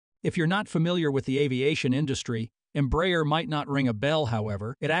If you're not familiar with the aviation industry, Embraer might not ring a bell,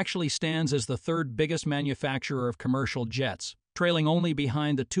 however. It actually stands as the third biggest manufacturer of commercial jets, trailing only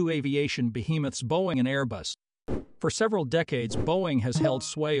behind the two aviation behemoths Boeing and Airbus. For several decades, Boeing has held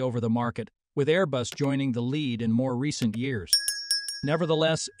sway over the market, with Airbus joining the lead in more recent years.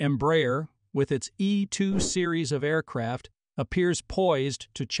 Nevertheless, Embraer, with its E2 series of aircraft, appears poised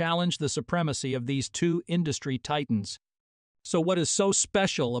to challenge the supremacy of these two industry titans. So what is so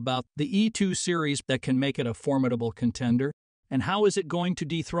special about the E2 series that can make it a formidable contender? And how is it going to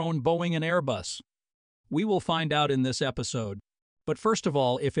dethrone Boeing and Airbus? We will find out in this episode. But first of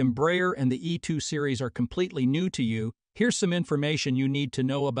all, if Embraer and the E2 series are completely new to you, here's some information you need to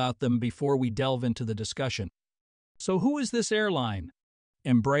know about them before we delve into the discussion. So who is this airline?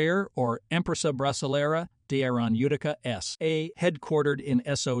 Embraer, or Empresa Brasileira de Aeronáutica S.A., headquartered in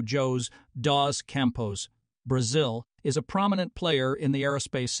São José dos Campos, Brazil, is a prominent player in the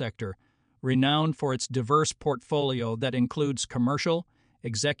aerospace sector, renowned for its diverse portfolio that includes commercial,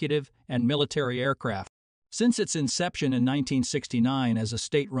 executive, and military aircraft. Since its inception in 1969 as a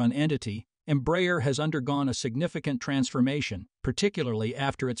state-run entity, Embraer has undergone a significant transformation, particularly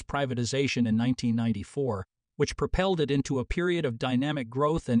after its privatization in 1994, which propelled it into a period of dynamic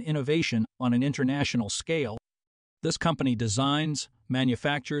growth and innovation on an international scale. This company designs,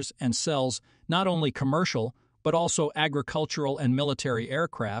 manufactures, and sells not only commercial, but also agricultural and military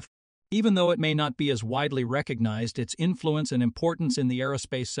aircraft. Even though it may not be as widely recognized, its influence and importance in the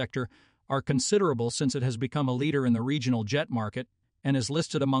aerospace sector are considerable since it has become a leader in the regional jet market and is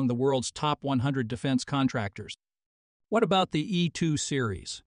listed among the world's top 100 defense contractors. What about the E2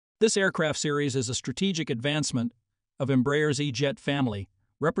 series? This aircraft series is a strategic advancement of Embraer's E-Jet family,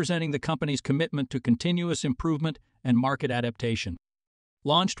 representing the company's commitment to continuous improvement and market adaptation.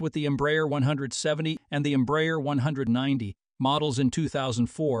 Launched with the Embraer 170 and the Embraer 190 models in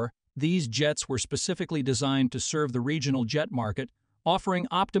 2004, these jets were specifically designed to serve the regional jet market, offering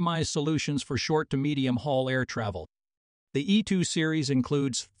optimized solutions for short to medium-haul air travel. The E2 series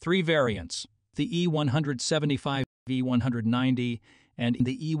includes three variants: the E175, E190, and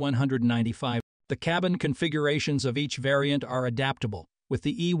the E195. The cabin configurations of each variant are adaptable, with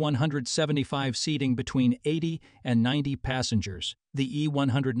the E175 seating between 80 and 90 passengers, the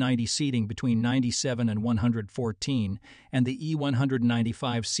E190 seating between 97 and 114, and the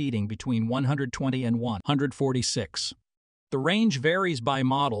E195 seating between 120 and 146. The range varies by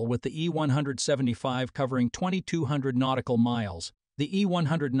model, with the E175 covering 2,200 nautical miles, the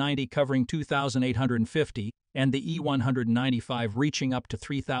E190 covering 2,850, and the E195 reaching up to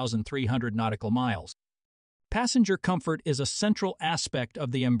 3,300 nautical miles. Passenger comfort is a central aspect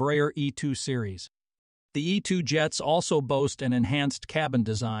of the Embraer E2 series. The E2 jets also boast an enhanced cabin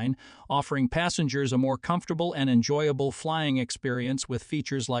design, offering passengers a more comfortable and enjoyable flying experience with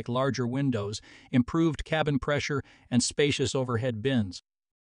features like larger windows, improved cabin pressure, and spacious overhead bins.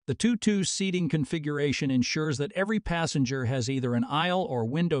 The 2-2 seating configuration ensures that every passenger has either an aisle or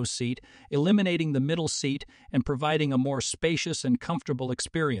window seat, eliminating the middle seat and providing a more spacious and comfortable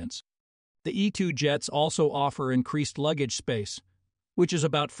experience. The E2 jets also offer increased luggage space, which is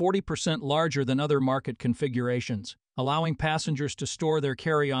about 40% larger than other market configurations, allowing passengers to store their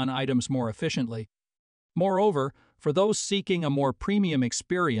carry-on items more efficiently. Moreover, for those seeking a more premium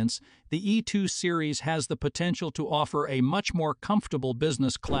experience, the E2 series has the potential to offer a much more comfortable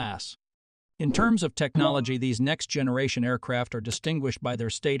business class. In terms of technology, these next-generation aircraft are distinguished by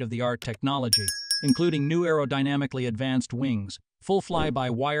their state-of-the-art technology, including new aerodynamically advanced wings, full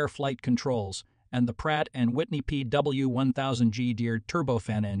fly-by-wire flight controls, and the Pratt & Whitney PW1000G geared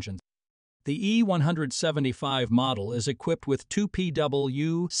turbofan engines. The E175 model is equipped with two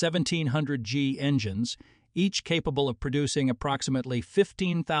PW1700G engines, each capable of producing approximately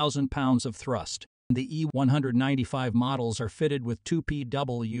 15,000 pounds of thrust. The E195 models are fitted with two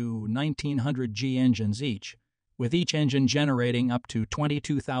PW1900G engines each, with each engine generating up to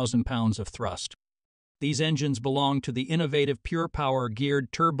 22,000 pounds of thrust. These engines belong to the innovative pure-power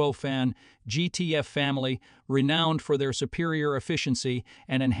geared turbofan GTF family, renowned for their superior efficiency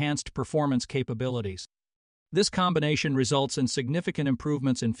and enhanced performance capabilities. This combination results in significant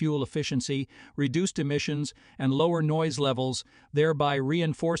improvements in fuel efficiency, reduced emissions, and lower noise levels, thereby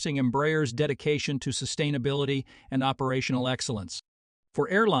reinforcing Embraer's dedication to sustainability and operational excellence. For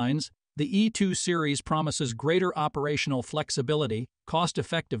airlines, the E2 series promises greater operational flexibility,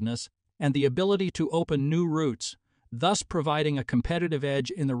 cost-effectiveness, and the ability to open new routes, thus providing a competitive edge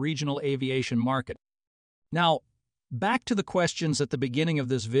in the regional aviation market. Now, back to the questions at the beginning of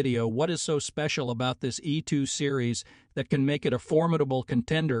this video: what is so special about this E2 series that can make it a formidable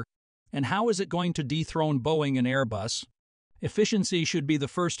contender, and how is it going to dethrone Boeing and Airbus? Efficiency should be the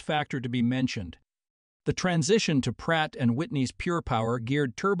first factor to be mentioned. The transition to Pratt & Whitney's PurePower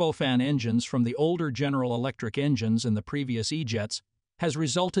geared turbofan engines from the older General Electric engines in the previous E-jets has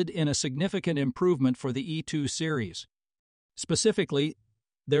resulted in a significant improvement for the E2 series. Specifically,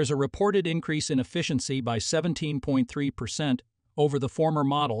 there's a reported increase in efficiency by 17.3% over the former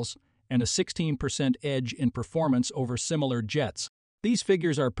models and a 16% edge in performance over similar jets. These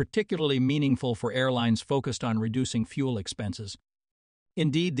figures are particularly meaningful for airlines focused on reducing fuel expenses.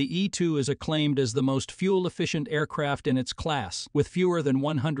 Indeed, the E2 is acclaimed as the most fuel-efficient aircraft in its class, with fewer than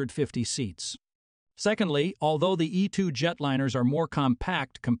 150 seats. Secondly, although the E2 jetliners are more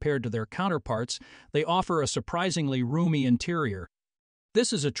compact compared to their counterparts, they offer a surprisingly roomy interior.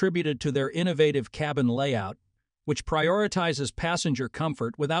 This is attributed to their innovative cabin layout, which prioritizes passenger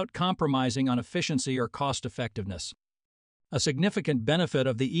comfort without compromising on efficiency or cost-effectiveness. A significant benefit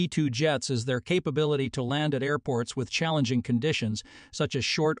of the E2 jets is their capability to land at airports with challenging conditions, such as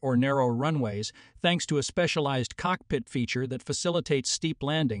short or narrow runways, thanks to a specialized cockpit feature that facilitates steep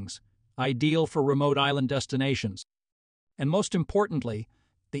landings, ideal for remote island destinations. And most importantly,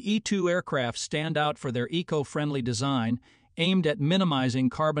 the E2 aircraft stand out for their eco-friendly design aimed at minimizing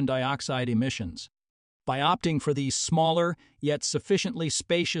carbon dioxide emissions. By opting for these smaller, yet sufficiently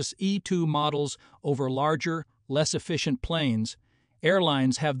spacious E2 models over larger, less efficient planes,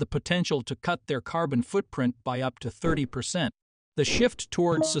 airlines have the potential to cut their carbon footprint by up to 30%. The shift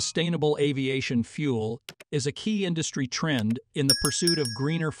towards sustainable aviation fuel is a key industry trend in the pursuit of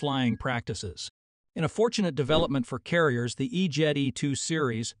greener flying practices. In a fortunate development for carriers, the E-Jet E2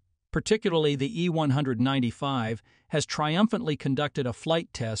 series, particularly the E195, has triumphantly conducted a flight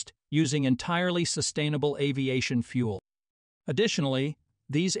test using entirely sustainable aviation fuel. Additionally,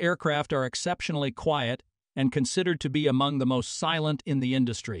 these aircraft are exceptionally quiet and considered to be among the most silent in the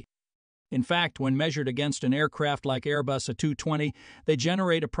industry. In fact, when measured against an aircraft like Airbus A220, they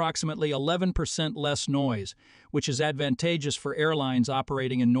generate approximately 11% less noise, which is advantageous for airlines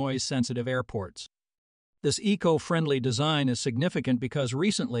operating in noise-sensitive airports. This eco-friendly design is significant because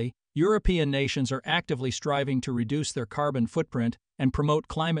recently, European nations are actively striving to reduce their carbon footprint and promote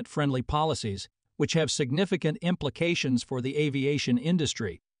climate-friendly policies, which have significant implications for the aviation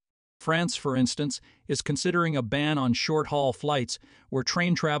industry. France, for instance, is considering a ban on short-haul flights where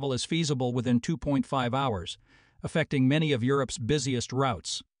train travel is feasible within 2.5 hours, affecting many of Europe's busiest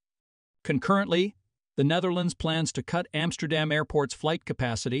routes. Concurrently, the Netherlands plans to cut Amsterdam Airport's flight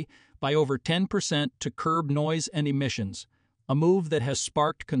capacity by over 10% to curb noise and emissions, a move that has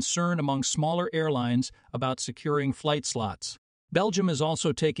sparked concern among smaller airlines about securing flight slots. Belgium is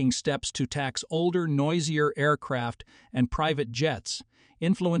also taking steps to tax older, noisier aircraft and private jets,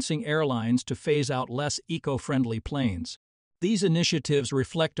 influencing airlines to phase out less eco-friendly planes. These initiatives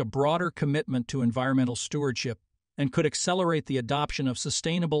reflect a broader commitment to environmental stewardship and could accelerate the adoption of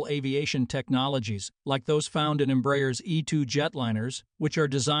sustainable aviation technologies like those found in Embraer's E2 jetliners, which are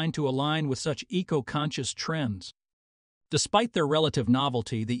designed to align with such eco-conscious trends. Despite their relative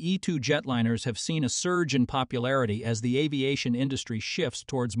novelty, the E2 jetliners have seen a surge in popularity as the aviation industry shifts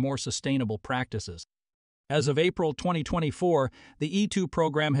towards more sustainable practices. As of April 2024, the E2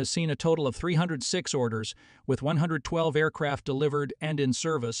 program has seen a total of 306 orders, with 112 aircraft delivered and in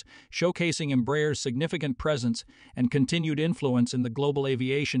service, showcasing Embraer's significant presence and continued influence in the global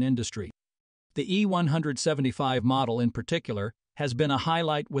aviation industry. The E175 model, in particular, has been a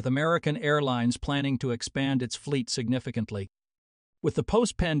highlight, with American Airlines planning to expand its fleet significantly. With the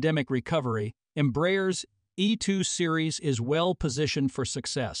post-pandemic recovery, Embraer's E2 series is well positioned for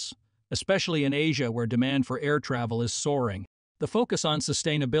success, especially in Asia where demand for air travel is soaring. The focus on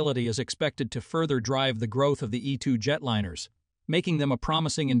sustainability is expected to further drive the growth of the E2 jetliners, making them a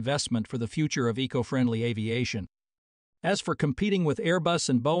promising investment for the future of eco-friendly aviation. As for competing with Airbus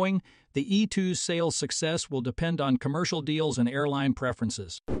and Boeing, the E2's sales success will depend on commercial deals and airline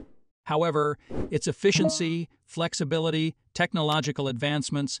preferences. However, its efficiency, flexibility, technological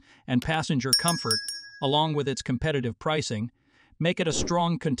advancements, and passenger comfort, along with its competitive pricing, make it a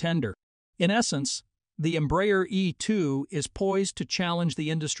strong contender. In essence, the Embraer E2 is poised to challenge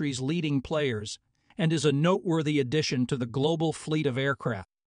the industry's leading players and is a noteworthy addition to the global fleet of aircraft.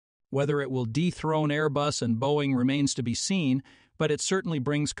 Whether it will dethrone Airbus and Boeing remains to be seen, but it certainly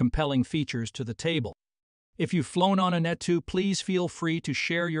brings compelling features to the table. If you've flown on an E2, please feel free to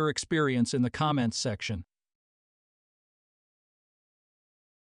share your experience in the comments section.